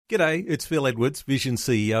G'day, it's Phil Edwards, Vision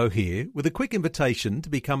CEO here, with a quick invitation to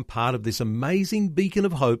become part of this amazing beacon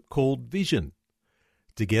of hope called Vision.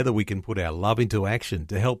 Together we can put our love into action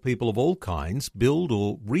to help people of all kinds build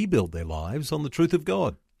or rebuild their lives on the truth of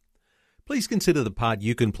God. Please consider the part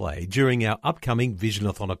you can play during our upcoming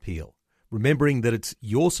Visionathon appeal, remembering that it's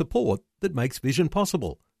your support that makes Vision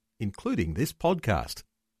possible, including this podcast.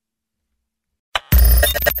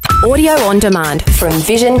 Audio on demand from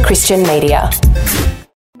Vision Christian Media.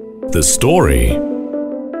 The story.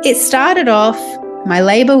 It started off, my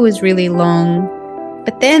labour was really long,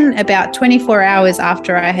 but then about 24 hours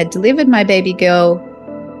after I had delivered my baby girl,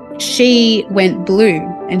 she went blue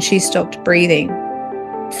and she stopped breathing.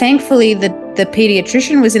 Thankfully, the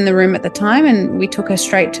paediatrician was in the room at the time and we took her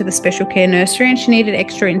straight to the special care nursery, and she needed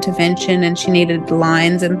extra intervention and she needed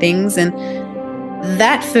lines and things. And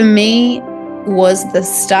that for me was the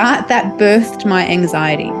start that birthed my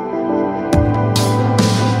anxiety.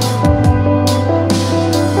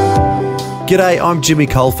 G'day, I'm Jimmy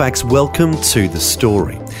Colfax. Welcome to The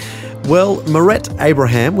Story. Well, Mirette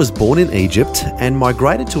Abraham was born in Egypt and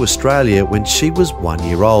migrated to Australia when she was 1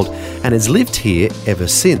 year old and has lived here ever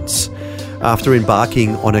since. After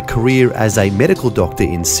embarking on a career as a medical doctor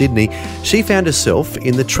in Sydney, she found herself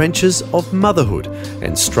in the trenches of motherhood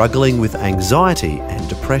and struggling with anxiety and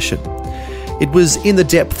depression. It was in the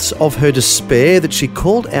depths of her despair that she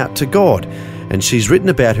called out to God, and she's written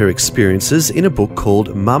about her experiences in a book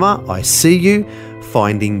called Mama, I See You,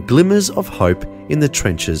 Finding Glimmers of Hope in the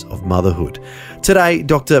Trenches of Motherhood. Today,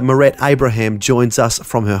 Dr. Mirette Abraham joins us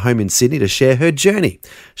from her home in Sydney to share her journey.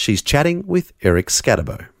 She's chatting with Eric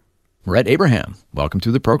Scatterbo. Mirette Abraham, welcome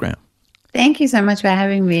to the program. Thank you so much for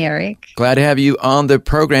having me, Eric. Glad to have you on the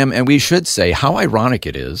program. And we should say how ironic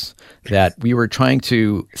it is that we were trying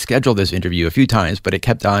to schedule this interview a few times, but it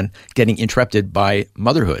kept on getting interrupted by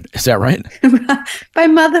motherhood. Is that right? By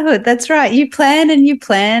motherhood, that's right. You plan,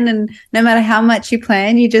 and no matter how much you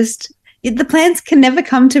plan, the plans can never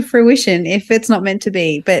come to fruition if it's not meant to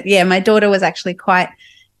be. But yeah, my daughter was actually quite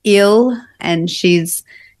ill, and she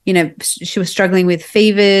was struggling with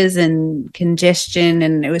fevers and congestion,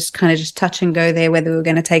 and it was kind of just touch and go there whether we were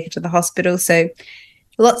going to take her to the hospital. So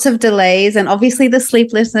lots of delays, and obviously the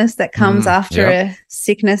sleeplessness that comes after a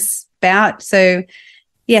sickness bout. So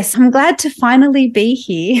yes, I'm glad to finally be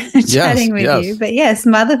here chatting with you. But yes,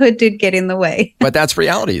 motherhood did get in the way. But that's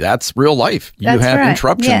reality. That's real life. You have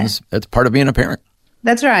interruptions. It's part of being a parent.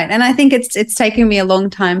 That's right. And I think it's taken me a long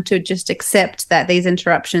time to just accept that these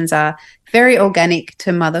interruptions are very organic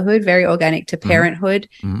to motherhood, very organic to parenthood.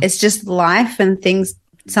 Mm-hmm. It's just life, and things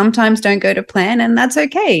sometimes don't go to plan, and that's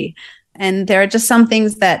okay. And there are just some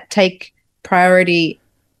things that take priority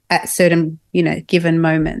at certain, given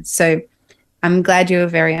moments. So I'm glad you were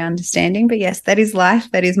very understanding. But yes, that is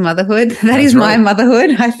life. That is motherhood. That's right. My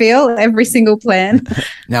motherhood, I feel, every single plan.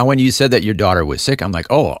 Now, when you said that your daughter was sick, I'm like,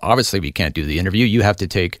 oh, obviously we can't do the interview. You have to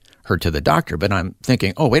take her to the doctor. But I'm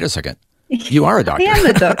thinking, oh, wait a second. You are a doctor. I am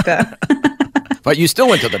a doctor. But you still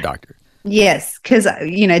went to the doctor. Yes, because,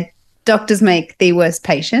 doctors make the worst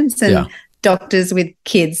patients, and doctors with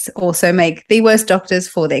kids also make the worst doctors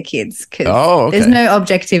for their kids. There's no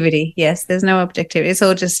objectivity. Yes, there's no objectivity. It's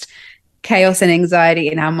all just chaos and anxiety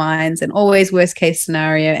in our minds, and always worst case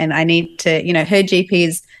scenario. And I need to, her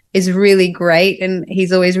GP is really great, and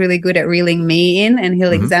he's always really good at reeling me in, and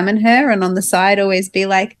he'll examine her, and on the side always be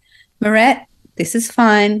like, Mirette, this is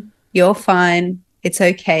fine. You're fine. It's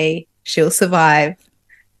okay. She'll survive.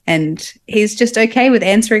 And he's just okay with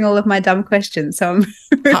answering all of my dumb questions. So I'm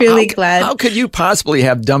really glad. How could you possibly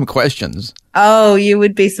have dumb questions? Oh, you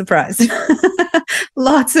would be surprised.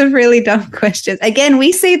 Lots of really dumb questions. Again,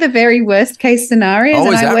 we see the very worst case scenarios. Oh,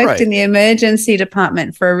 and I worked right? in the emergency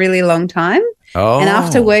department for a really long time. Oh. And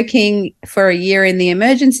after working for a year in the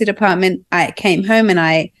emergency department, I came home and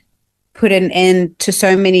I put an end to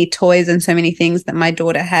so many toys and so many things that my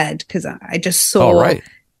daughter had, because I just saw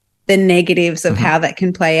the negatives of how that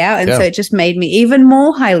can play out. And so it just made me even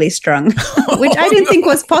more highly strung, which I didn't think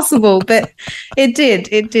was possible, but it did.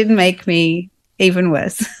 It did make me even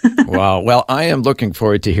worse. Wow. Well, I am looking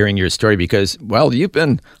forward to hearing your story because, well, you've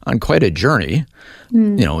been on quite a journey,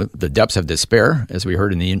 the depths of despair, as we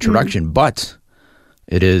heard in the introduction, but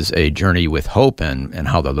it is a journey with hope and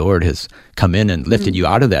how the Lord has come in and lifted you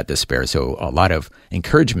out of that despair. So a lot of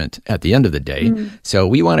encouragement at the end of the day. So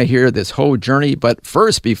we want to hear this whole journey. But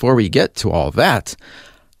first, before we get to all that,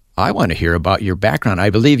 I want to hear about your background. I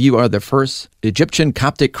believe you are the first Egyptian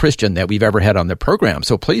Coptic Christian that we've ever had on the program.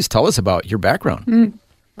 So please tell us about your background.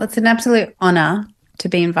 Well, it's an absolute honor to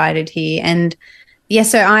be invited here. And Yeah,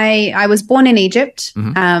 so I was born in Egypt.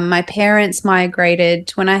 My parents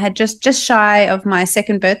migrated when I had just shy of my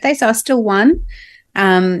second birthday, so I was still one.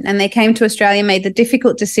 And they came to Australia, made the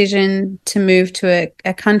difficult decision to move to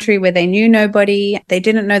a country where they knew nobody. They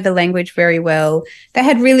didn't know the language very well. They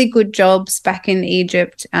had really good jobs back in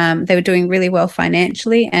Egypt. They were doing really well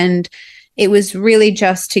financially, and it was really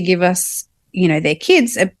just to give us, their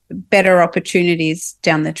kids better opportunities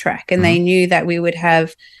down the track. And they knew that we would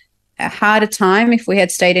have a harder time if we had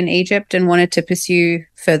stayed in Egypt and wanted to pursue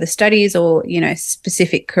further studies or,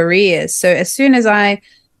 specific careers. So as soon as I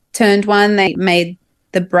turned one, they made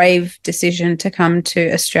the brave decision to come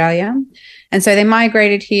to Australia. And so they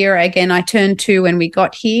migrated here. Again, I turned two when we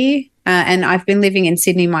got here. And I've been living in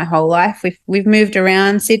Sydney my whole life. We've moved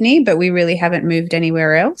around Sydney, but we really haven't moved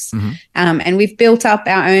anywhere else. And we've built up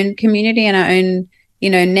our own community and our own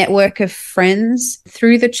network of friends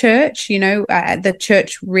through the church. The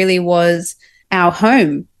church really was our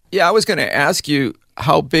home. Yeah, I was going to ask you,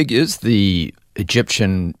 how big is the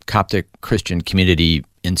Egyptian Coptic Christian community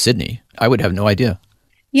in Sydney? I would have no idea.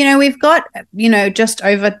 We've got, just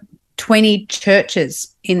over 20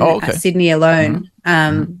 churches in Sydney alone,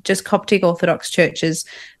 just Coptic Orthodox churches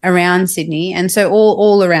around Sydney. And so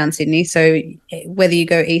all around Sydney. So whether you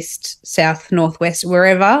go east, south, northwest,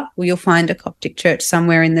 wherever, you'll find a Coptic church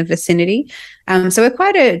somewhere in the vicinity. So we're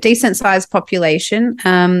quite a decent sized population.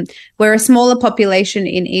 We're a smaller population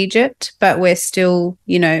in Egypt, but we're still,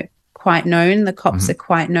 quite known. The Copts are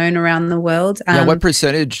quite known around the world. What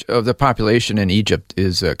percentage of the population in Egypt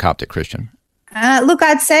is Coptic Christian? Look,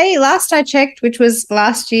 I'd say last I checked, which was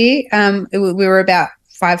last year, we were about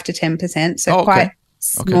 5 to 10%, so quite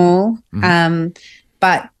small.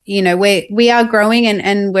 But, we are growing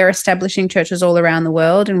and we're establishing churches all around the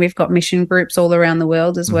world, and we've got mission groups all around the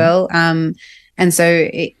world as well. And so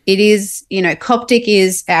it is, Coptic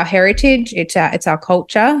is our heritage. It's our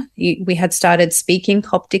culture. We had started speaking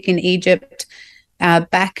Coptic in Egypt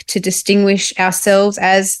back to distinguish ourselves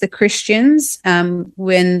as the Christians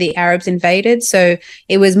when the Arabs invaded. So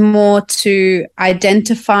it was more to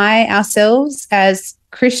identify ourselves as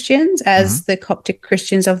Christians, as the Coptic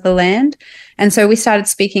Christians of the land. And so we started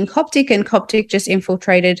speaking Coptic, and Coptic just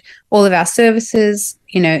infiltrated all of our services.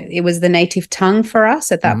 It was the native tongue for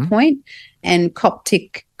us at that point. And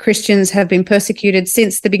Coptic Christians have been persecuted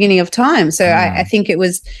since the beginning of time. So I think it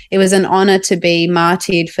was an honor to be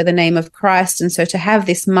martyred for the name of Christ. And so to have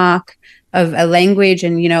this mark of a language,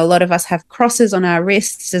 and, a lot of us have crosses on our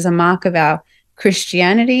wrists as a mark of our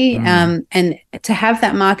Christianity. And to have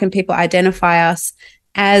that mark and people identify us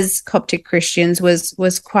as Coptic Christians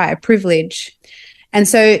was quite a privilege. And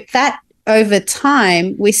so that, over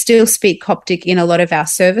time, we still speak Coptic in a lot of our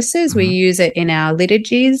services. We use it in our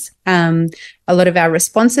liturgies, a lot of our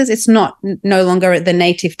responses. It's no longer the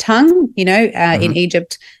native tongue. In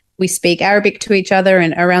Egypt, we speak Arabic to each other,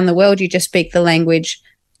 and around the world, you just speak the language,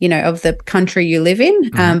 of the country you live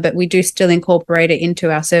in. But we do still incorporate it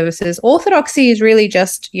into our services. Orthodoxy is really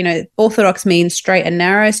just, Orthodox means straight and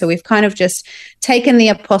narrow. So we've kind of just taken the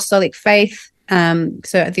apostolic faith.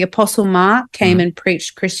 So the Apostle Mark came and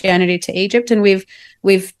preached Christianity to Egypt, and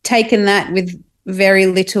we've taken that with very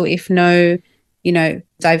little, if no,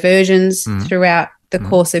 diversions throughout the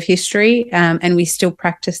course of history, and we still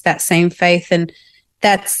practice that same faith. And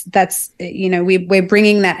that's we're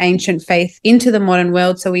bringing that ancient faith into the modern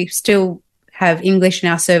world. So we still have English in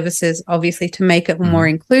our services, obviously, to make it more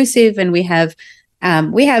inclusive, and we have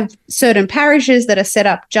certain parishes that are set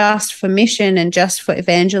up just for mission and just for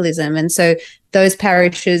evangelism. And so those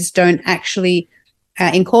parishes don't actually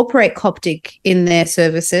incorporate Coptic in their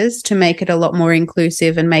services to make it a lot more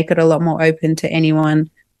inclusive and make it a lot more open to anyone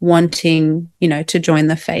wanting, to join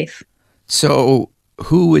the faith. So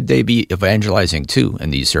who would they be evangelizing to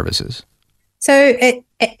in these services? So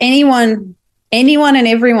anyone and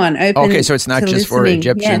everyone open. Okay, so it's not just for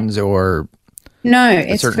Egyptians or... No,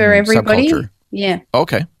 it's for everybody. Subculture. Yeah.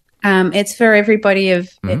 Okay. It's for everybody of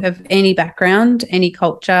any background, any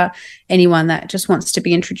culture, anyone that just wants to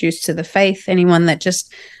be introduced to the faith, anyone that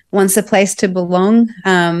just wants a place to belong.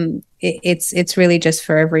 It's really just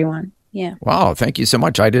for everyone. Yeah. Wow. Thank you so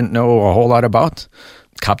much. I didn't know a whole lot about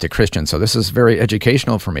Coptic Christians, so this is very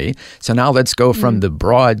educational for me. So now let's go from the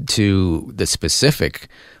broad to the specific.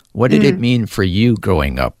 What did it mean for you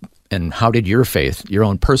growing up, and how did your faith, your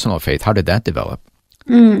own personal faith, how did that develop?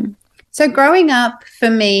 So growing up for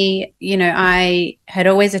me, I had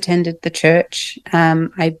always attended the church.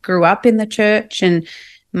 I grew up in the church, and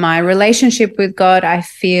my relationship with God, I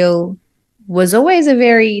feel, was always a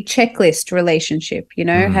very checklist relationship.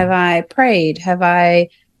 Have I prayed? Have I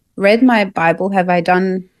read my Bible? Have I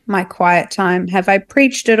done my quiet time? Have I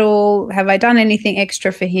preached at all? Have I done anything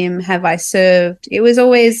extra for him? Have I served? It was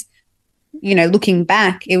always, looking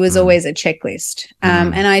back, it was always a checklist.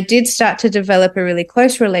 And I did start to develop a really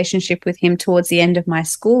close relationship with him towards the end of my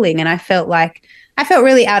schooling. And I felt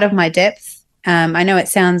really out of my depth. I know it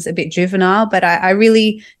sounds a bit juvenile, but I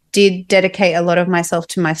really did dedicate a lot of myself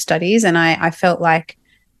to my studies. And I felt like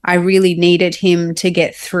I really needed him to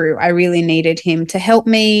get through. I really needed him to help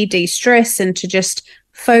me de-stress and to just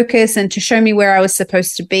focus and to show me where I was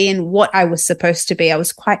supposed to be and what I was supposed to be. I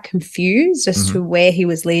was quite confused as to where he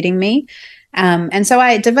was leading me. And so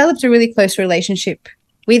I developed a really close relationship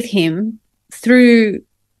with him through,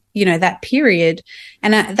 that period.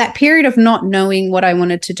 And that period of not knowing what I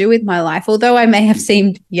wanted to do with my life, although I may have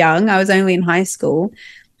seemed young, I was only in high school,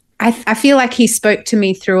 I feel like he spoke to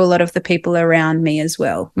me through a lot of the people around me as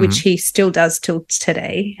well, which he still does till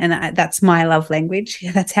today. And that's my love language.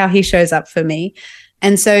 That's how he shows up for me.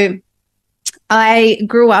 And so I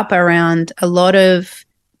grew up around a lot of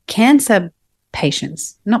cancer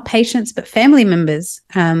patients, not patients, but family members.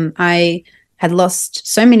 I had lost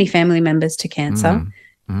so many family members to cancer.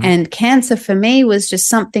 And cancer for me was just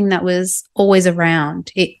something that was always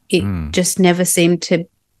around. It just never seemed to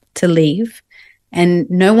leave. And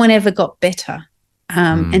no one ever got better.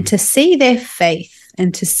 And to see their faith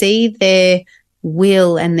and to see their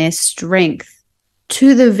will and their strength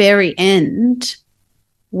to the very end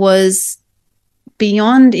was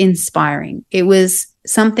beyond inspiring. It was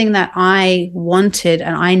something that I wanted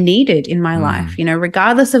and I needed in my life.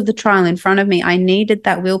 Regardless of the trial in front of me, I needed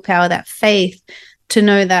that willpower, that faith to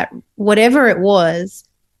know that whatever it was,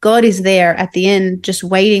 God is there at the end just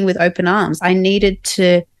waiting with open arms. I needed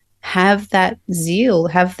to have that zeal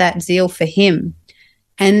for him.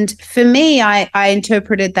 And for me, I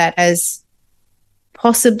interpreted that as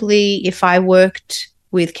possibly if I worked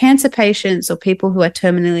with cancer patients or people who are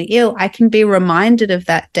terminally ill, I can be reminded of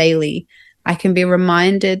that daily. I can be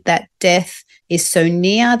reminded that death is so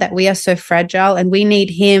near, that we are so fragile and we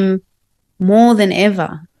need him more than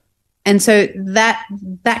ever. And so that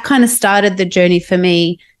kind of started the journey for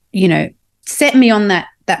me, set me on that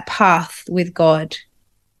path with God.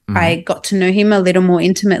 I got to know him a little more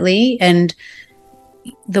intimately, and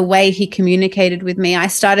the way he communicated with me, I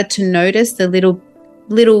started to notice the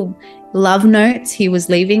little love notes he was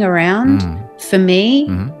leaving around for me.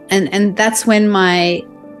 And that's when my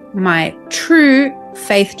true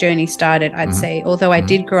faith journey started, I'd say. Although I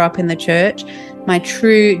did grow up in the church, my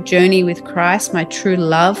true journey with Christ, my true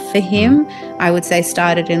love for him, I would say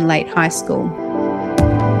started in late high school.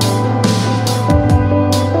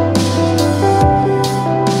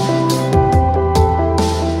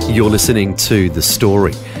 You're listening to The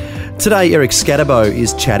Story. Today, Eric Scatterbo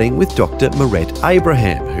is chatting with Dr. Mirette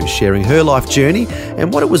Abraham, who's sharing her life journey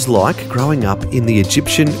and what it was like growing up in the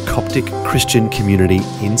Egyptian Coptic Christian community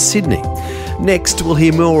in Sydney. Next, we'll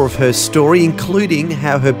hear more of her story, including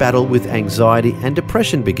how her battle with anxiety and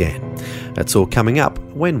depression began. That's all coming up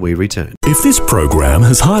when we return. If this program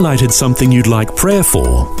has highlighted something you'd like prayer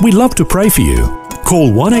for, we'd love to pray for you.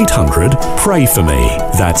 Call 1-800-PRAY-FOR-ME.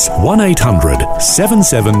 That's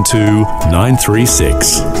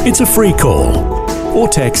 1-800-772-936. It's a free call. Or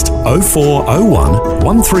text 0401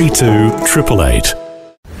 132 888.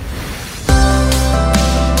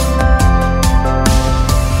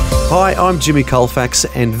 Hi, I'm Jimmy Colfax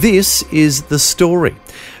and this is The Story.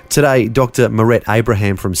 Today, Dr. Mirette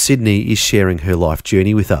Abraham from Sydney is sharing her life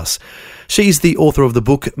journey with us. She's the author of the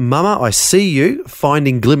book, Mama, I See You,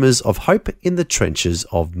 Finding Glimmers of Hope in the Trenches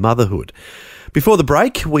of Motherhood. Before the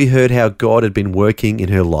break, we heard how God had been working in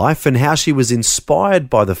her life and how she was inspired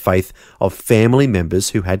by the faith of family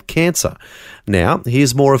members who had cancer. Now,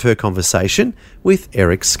 here's more of her conversation with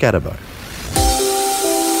Eric Scatterbo.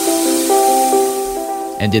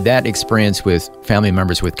 And did that experience with family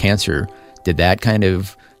members with cancer, did that kind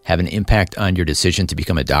of have an impact on your decision to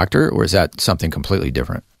become a doctor, or is that something completely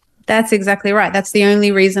different? That's exactly right. That's the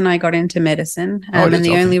only reason I got into medicine. And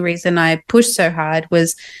the only reason I pushed so hard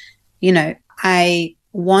was, I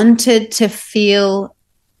wanted to feel,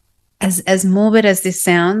 as morbid as this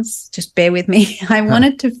sounds, just bear with me, I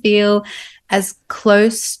wanted to feel as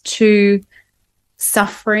close to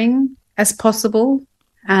suffering as possible.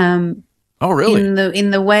 Oh, really?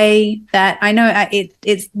 In the way that I know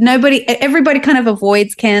everybody kind of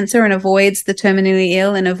avoids cancer and avoids the terminally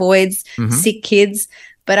ill and avoids sick kids.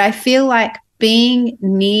 But I feel like being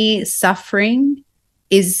near suffering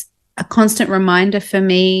is a constant reminder for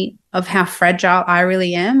me of how fragile I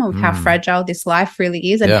really am, of how fragile this life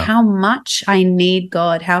really is, and how much I need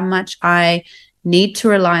God, how much I need to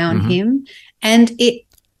rely on him. And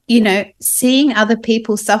seeing other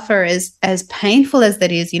people suffer as painful as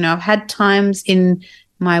that is, I've had times in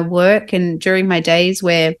my work and during my days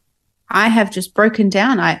where I have just broken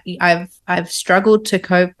down. I've struggled to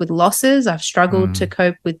cope with losses. I've struggled to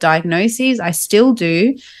cope with diagnoses. I still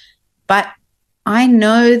do. But I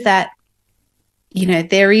know that,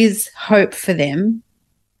 there is hope for them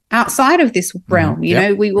outside of this realm.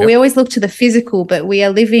 We always look to the physical, but we are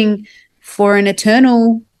living for an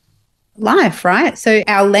eternal life, right? So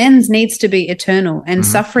our lens needs to be eternal, and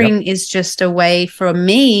suffering is just a way for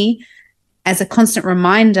me as a constant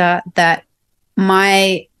reminder that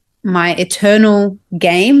my eternal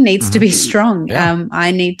game needs to be strong.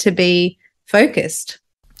 I need to be focused.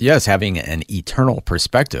 Yes, having an eternal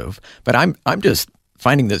perspective. But I'm just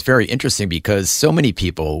finding this very interesting because so many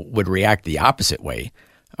people would react the opposite way.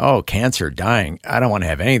 Oh, cancer, dying. I don't want to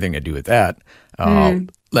have anything to do with that.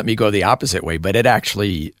 Let me go the opposite way. But it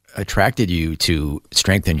actually attracted you to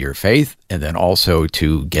strengthen your faith and then also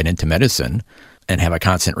to get into medicine and have a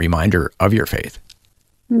constant reminder of your faith.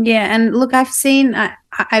 Yeah, and look, I've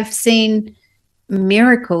seen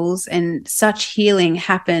miracles and such healing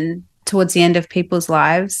happen towards the end of people's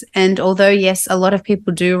lives. And although, yes, a lot of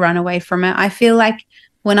people do run away from it, I feel like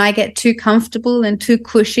when I get too comfortable and too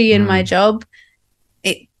cushy in my job,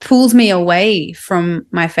 it pulls me away from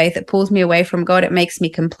my faith. It pulls me away from God. It makes me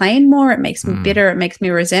complain more. It makes me bitter. It makes me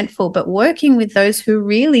resentful. But working with those who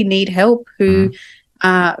really need help, who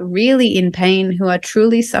are really in pain, who are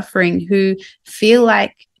truly suffering, who feel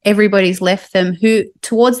like everybody's left them, who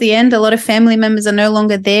towards the end, a lot of family members are no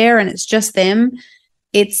longer there and it's just them.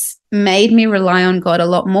 It's made me rely on God a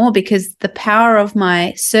lot more because the power of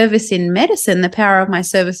my service in medicine, the power of my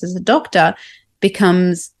service as a doctor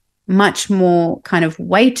becomes much more kind of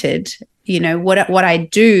weighted. What I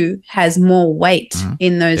do has more weight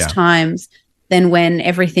in those times than when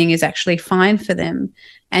everything is actually fine for them.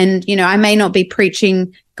 And, I may not be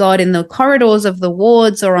preaching God in the corridors of the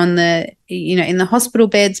wards or on the, in the hospital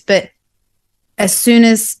beds, but as soon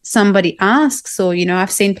as somebody asks or,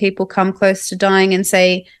 I've seen people come close to dying and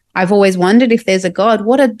say, I've always wondered if there's a God.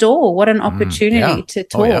 What a door, what an opportunity to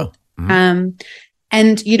talk.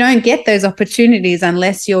 And you don't get those opportunities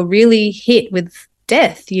unless you're really hit with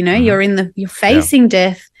death. You're facing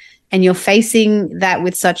death and you're facing that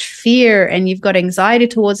with such fear and you've got anxiety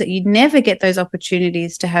towards it. You'd never get those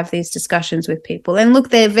opportunities to have these discussions with people. And look,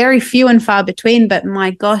 they're very few and far between, but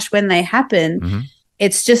my gosh, when they happen,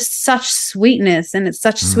 it's just such sweetness, and it's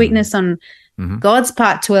such sweetness on God's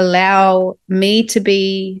part to allow me to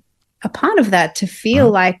be a part of that, to feel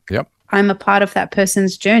like I'm a part of that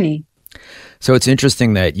person's journey. So it's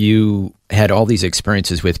interesting that you had all these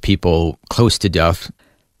experiences with people close to death,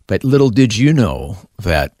 but little did you know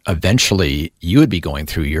that eventually you would be going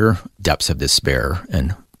through your depths of despair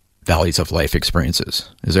and valleys of life experiences.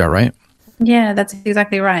 Is that right? Yeah, that's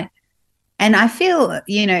exactly right. And I feel,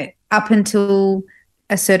 up until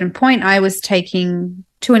a certain point, I was taking,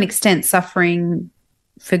 to an extent, suffering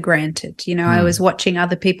for granted. I was watching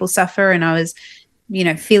other people suffer and I was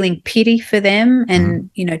feeling pity for them and,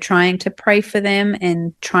 trying to pray for them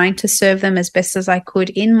and trying to serve them as best as I could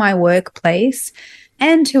in my workplace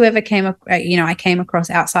and whoever I came across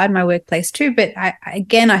outside my workplace too. But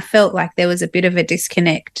I felt like there was a bit of a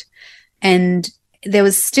disconnect and there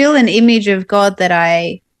was still an image of God that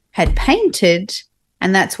I had painted,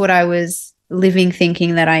 and that's what I was living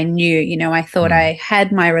thinking that I knew. I thought I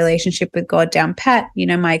had my relationship with God down pat,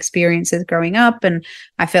 my experiences growing up, and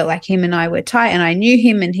I felt like him and I were tight and I knew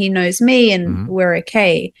him and he knows me and we're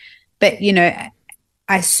okay. But,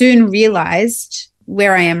 I soon realized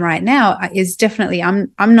where I am right now is definitely,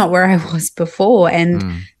 I'm not where I was before.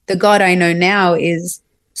 And the God I know now is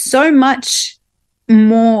so much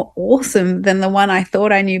more awesome than the one I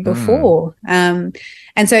thought I knew before. And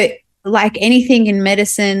so, like anything in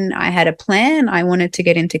medicine, I had a plan. I wanted to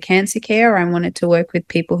get into cancer care. I wanted to work with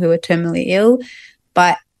people who are terminally ill.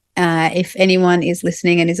 But if anyone is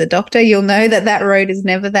listening and is a doctor, you'll know that road is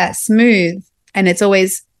never that smooth. And it's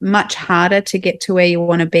always much harder to get to where you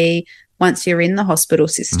want to be once you're in the hospital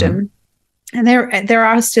system. And there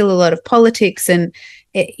are still a lot of politics. And,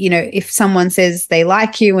 if someone says they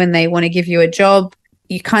like you and they want to give you a job,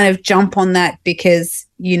 you kind of jump on that because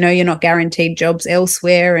you're not guaranteed jobs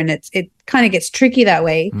elsewhere, and it kind of gets tricky that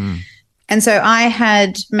way. And so I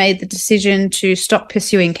had made the decision to stop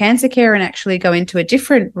pursuing cancer care and actually go into a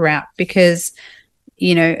different route because,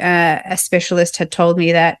 a specialist had told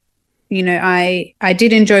me that, I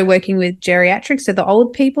did enjoy working with geriatrics, so the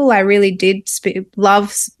old people. I really did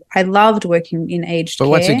I loved working in aged care. But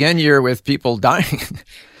once again, you're with people dying.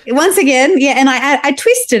 Once again, yeah, and I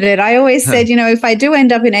twisted it. I always said, if I do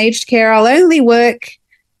end up in aged care, I'll only work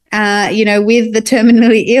with the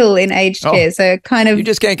terminally ill in aged care. So kind of... You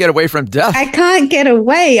just can't get away from death. I can't get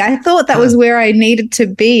away. I thought that was where I needed to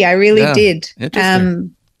be. I really did.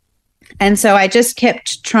 Interesting. And so I just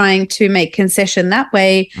kept trying to make concession that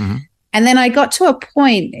way. Mm-hmm. And then I got to a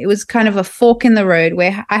point, it was kind of a fork in the road,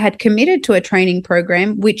 where I had committed to a training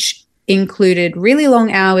program, which included really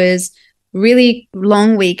long hours, really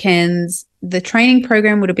long weekends. The training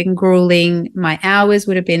program would have been grueling. My hours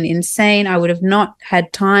would have been insane. I would have not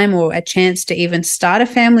had time or a chance to even start a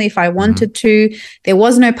family if I wanted to. There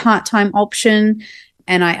was no part-time option,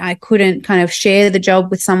 and I couldn't kind of share the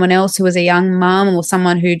job with someone else who was a young mom or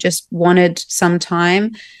someone who just wanted some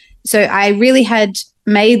time. So I really had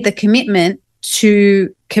made the commitment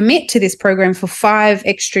to commit to this program for 5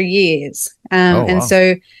 extra years. And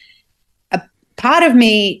so a part of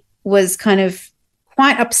me was kind of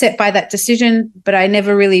quite upset by that decision, but I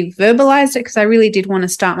never really verbalized it because I really did want to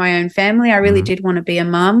start my own family. I really did want to be a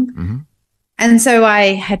mum. Mm-hmm. And so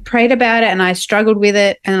I had prayed about it and I struggled with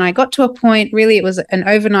it. And I got to a point, really, it was an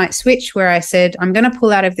overnight switch where I said, I'm going to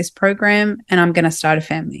pull out of this program and I'm going to start a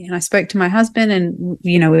family. And I spoke to my husband and,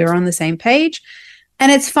 we were on the same page.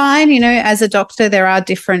 And it's fine, as a doctor, there are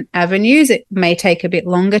different avenues. It may take a bit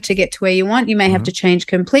longer to get to where you want. You may have to change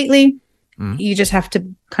completely. You just have to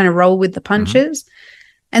kind of roll with the punches.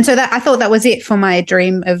 And so I thought that was it for my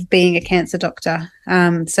dream of being a cancer doctor.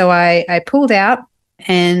 So I pulled out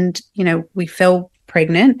and, we fell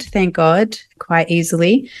pregnant, thank God, quite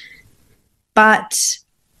easily. But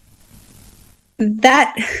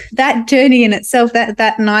that journey in itself,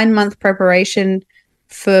 that 9-month preparation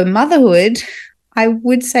for motherhood, I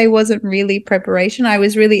would say wasn't really preparation. I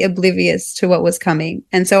was really oblivious to what was coming.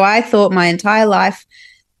 And so I thought my entire life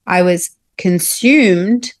I was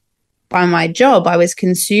consumed by my job. I was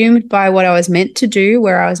consumed by what I was meant to do,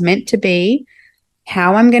 where I was meant to be,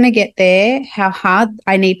 how I'm going to get there, how hard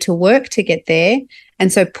I need to work to get there.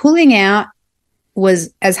 And so pulling out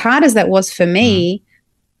was, as hard as that was for me,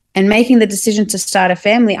 and making the decision to start a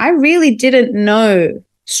family, I really didn't know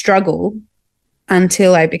struggle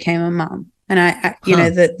until I became a mum. And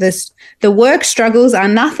the work struggles are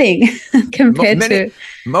nothing compared to...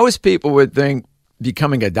 Most people would think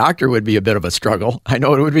becoming a doctor would be a bit of a struggle. I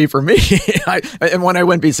know it would be for me, and one I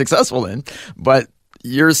wouldn't be successful in. But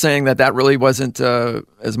you're saying that really wasn't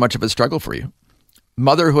as much of a struggle for you.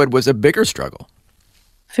 Motherhood was a bigger struggle.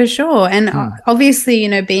 For sure. And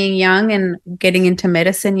obviously, being young and getting into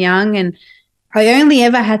medicine young, and I only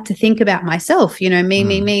ever had to think about myself,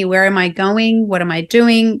 me, where am I going? What am I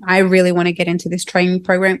doing? I really want to get into this training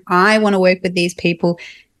program. I want to work with these people.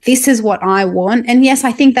 This is what I want. And yes,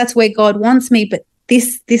 I think that's where God wants me, but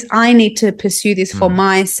this I need to pursue this for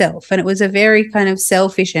myself. And it was a very kind of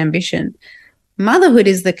selfish ambition. Motherhood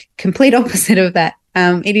is the complete opposite of that.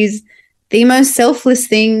 It is the most selfless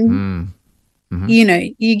thing.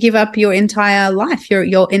 You give up your entire life,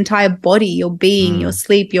 your entire body, your being, your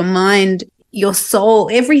sleep, your mind, your soul,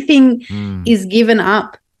 everything is given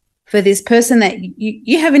up for this person that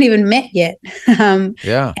you haven't even met yet. And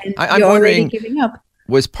I'm wondering, giving up.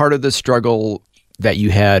 Was part of the struggle that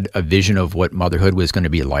you had a vision of what motherhood was going to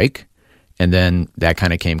be like, and then that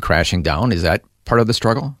kind of came crashing down? Is that part of the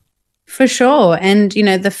struggle? For sure. And,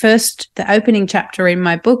 the opening chapter in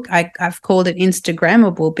my book, I've called it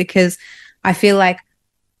Instagrammable, because I feel like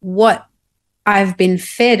what I've been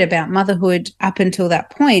fed about motherhood up until that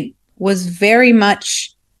point was very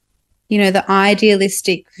much, the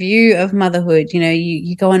idealistic view of motherhood.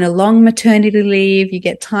 You go on a long maternity leave, you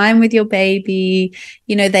get time with your baby,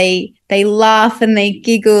 they laugh and they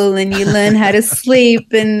giggle and you learn how to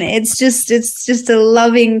sleep, and it's just a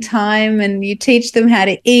loving time, and you teach them how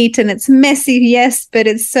to eat, and it's messy, yes, but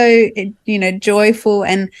it's so, joyful.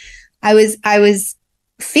 And I was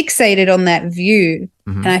fixated on that view,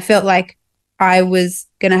 and I felt like I was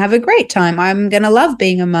going to have a great time. I'm going to love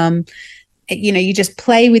being a mum. You just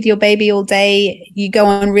play with your baby all day. You go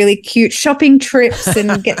on really cute shopping trips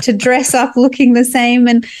and get to dress up looking the same.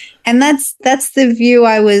 And that's the view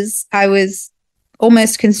I was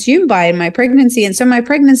almost consumed by in my pregnancy. And so my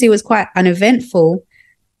pregnancy was quite uneventful.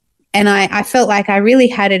 And I felt like I really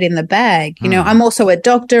had it in the bag. I'm also a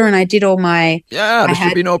doctor, and I did all my... Yeah,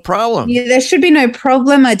 should be no problem. Yeah, there should be no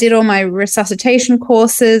problem. I did all my resuscitation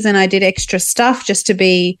courses, and I did extra stuff just to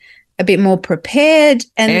be a bit more prepared.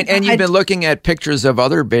 And you've been looking at pictures of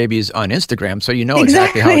other babies on Instagram, so you know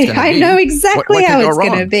exactly how it's going to be. I know exactly how it's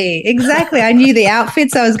going to be. Exactly. I knew the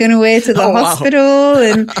outfits I was going to wear to the hospital,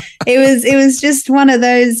 and it was just one of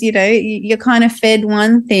those, you're kind of fed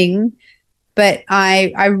one thing. But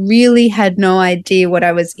I really had no idea what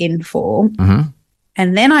I was in for.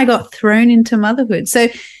 And then I got thrown into motherhood. So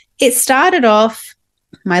it started off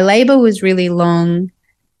My labor was really long.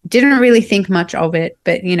 Didn't really think much of it,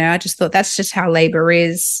 but, I just thought that's just how labor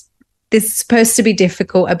is. This is supposed to be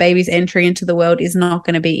difficult. A baby's entry into the world is not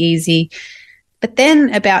going to be easy. But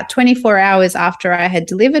then about 24 hours after I had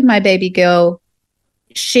delivered my baby girl,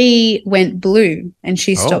 she went blue and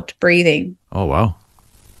she stopped breathing. Oh, wow.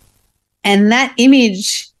 And that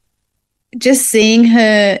image, just seeing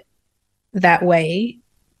her that way,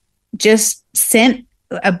 just sent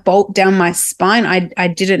a bolt down my spine. I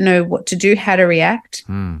didn't know what to do, how to react.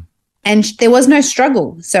 And there was no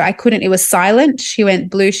struggle. So it was silent. She went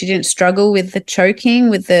blue. She didn't struggle with the choking,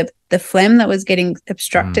 with the phlegm that was getting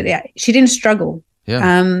obstructed. She didn't struggle.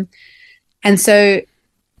 Yeah. And so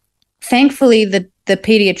thankfully the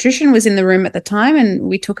pediatrician was in the room at the time, and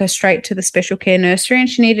we took her straight to the special care nursery, and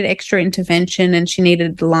she needed extra intervention and she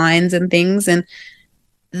needed lines and things. And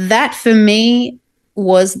that for me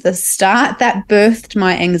was the start that birthed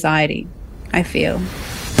my anxiety, I feel.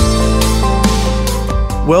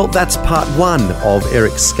 Well, that's part one of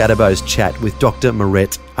Eric Scadabow's chat with Dr.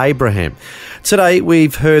 Mirette Abraham. Today,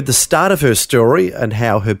 we've heard the start of her story and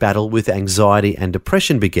how her battle with anxiety and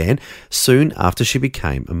depression began soon after she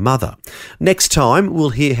became a mother. Next time,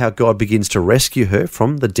 we'll hear how God begins to rescue her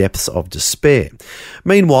from the depths of despair.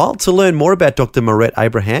 Meanwhile, to learn more about Dr. Mirette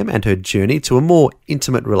Abraham and her journey to a more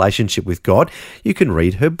intimate relationship with God, you can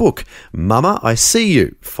read her book, Mama, I See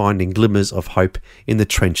You, Finding Glimmers of Hope in the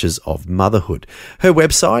Trenches of Motherhood. Her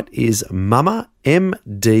website is mamamd.blog.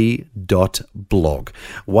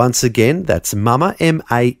 Once again, that's mama,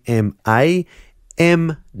 mamamd.blog.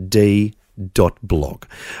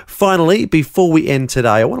 Finally, before we end today,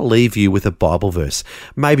 I want to leave you with a Bible verse.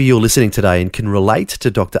 Maybe you're listening today and can relate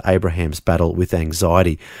to Dr. Abraham's battle with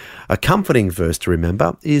anxiety. A comforting verse to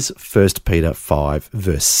remember is 1 Peter 5,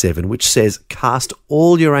 verse 7, which says, "Cast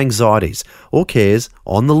all your anxieties or cares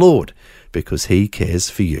on the Lord, because he cares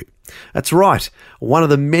for you." That's right. One of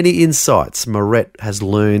the many insights Mirette has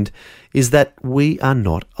learned is that we are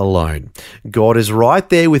not alone. God is right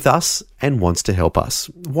there with us and wants to help us.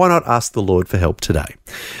 Why not ask the Lord for help today?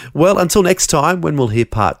 Well, until next time, when we'll hear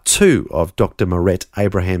part 2 of Dr. Mirette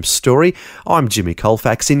Abraham's story, I'm Jimmy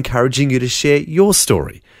Colfax, encouraging you to share your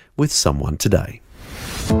story with someone today.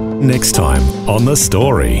 Next time on The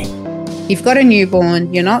Story. You've got a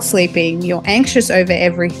newborn, you're not sleeping, you're anxious over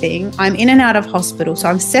everything. I'm in and out of hospital, so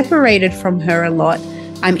I'm separated from her a lot.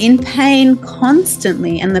 I'm in pain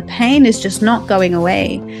constantly, and the pain is just not going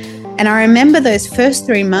away. And I remember those first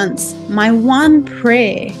 3 months, my one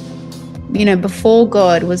prayer, before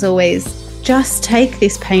God was always, just take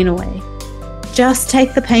this pain away. Just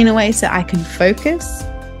take the pain away so I can focus,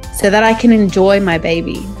 so that I can enjoy my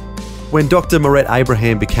baby. When Dr. Mirette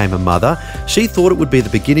Abraham became a mother, she thought it would be the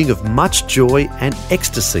beginning of much joy and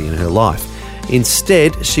ecstasy in her life.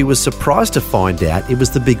 Instead, she was surprised to find out it was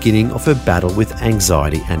the beginning of her battle with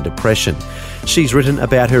anxiety and depression. She's written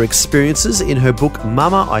about her experiences in her book,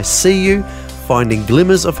 Mama, I See You, Finding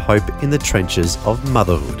Glimmers of Hope in the Trenches of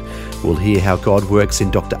Motherhood. We'll hear how God works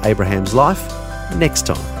in Dr. Abraham's life next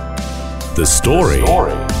time. The Story.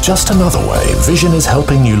 Just another way Vision is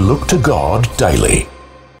helping you look to God daily.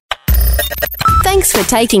 Thanks for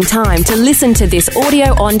taking time to listen to this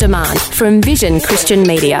audio on demand from Vision Christian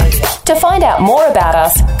Media. To find out more about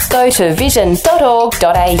us, go to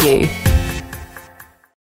vision.org.au.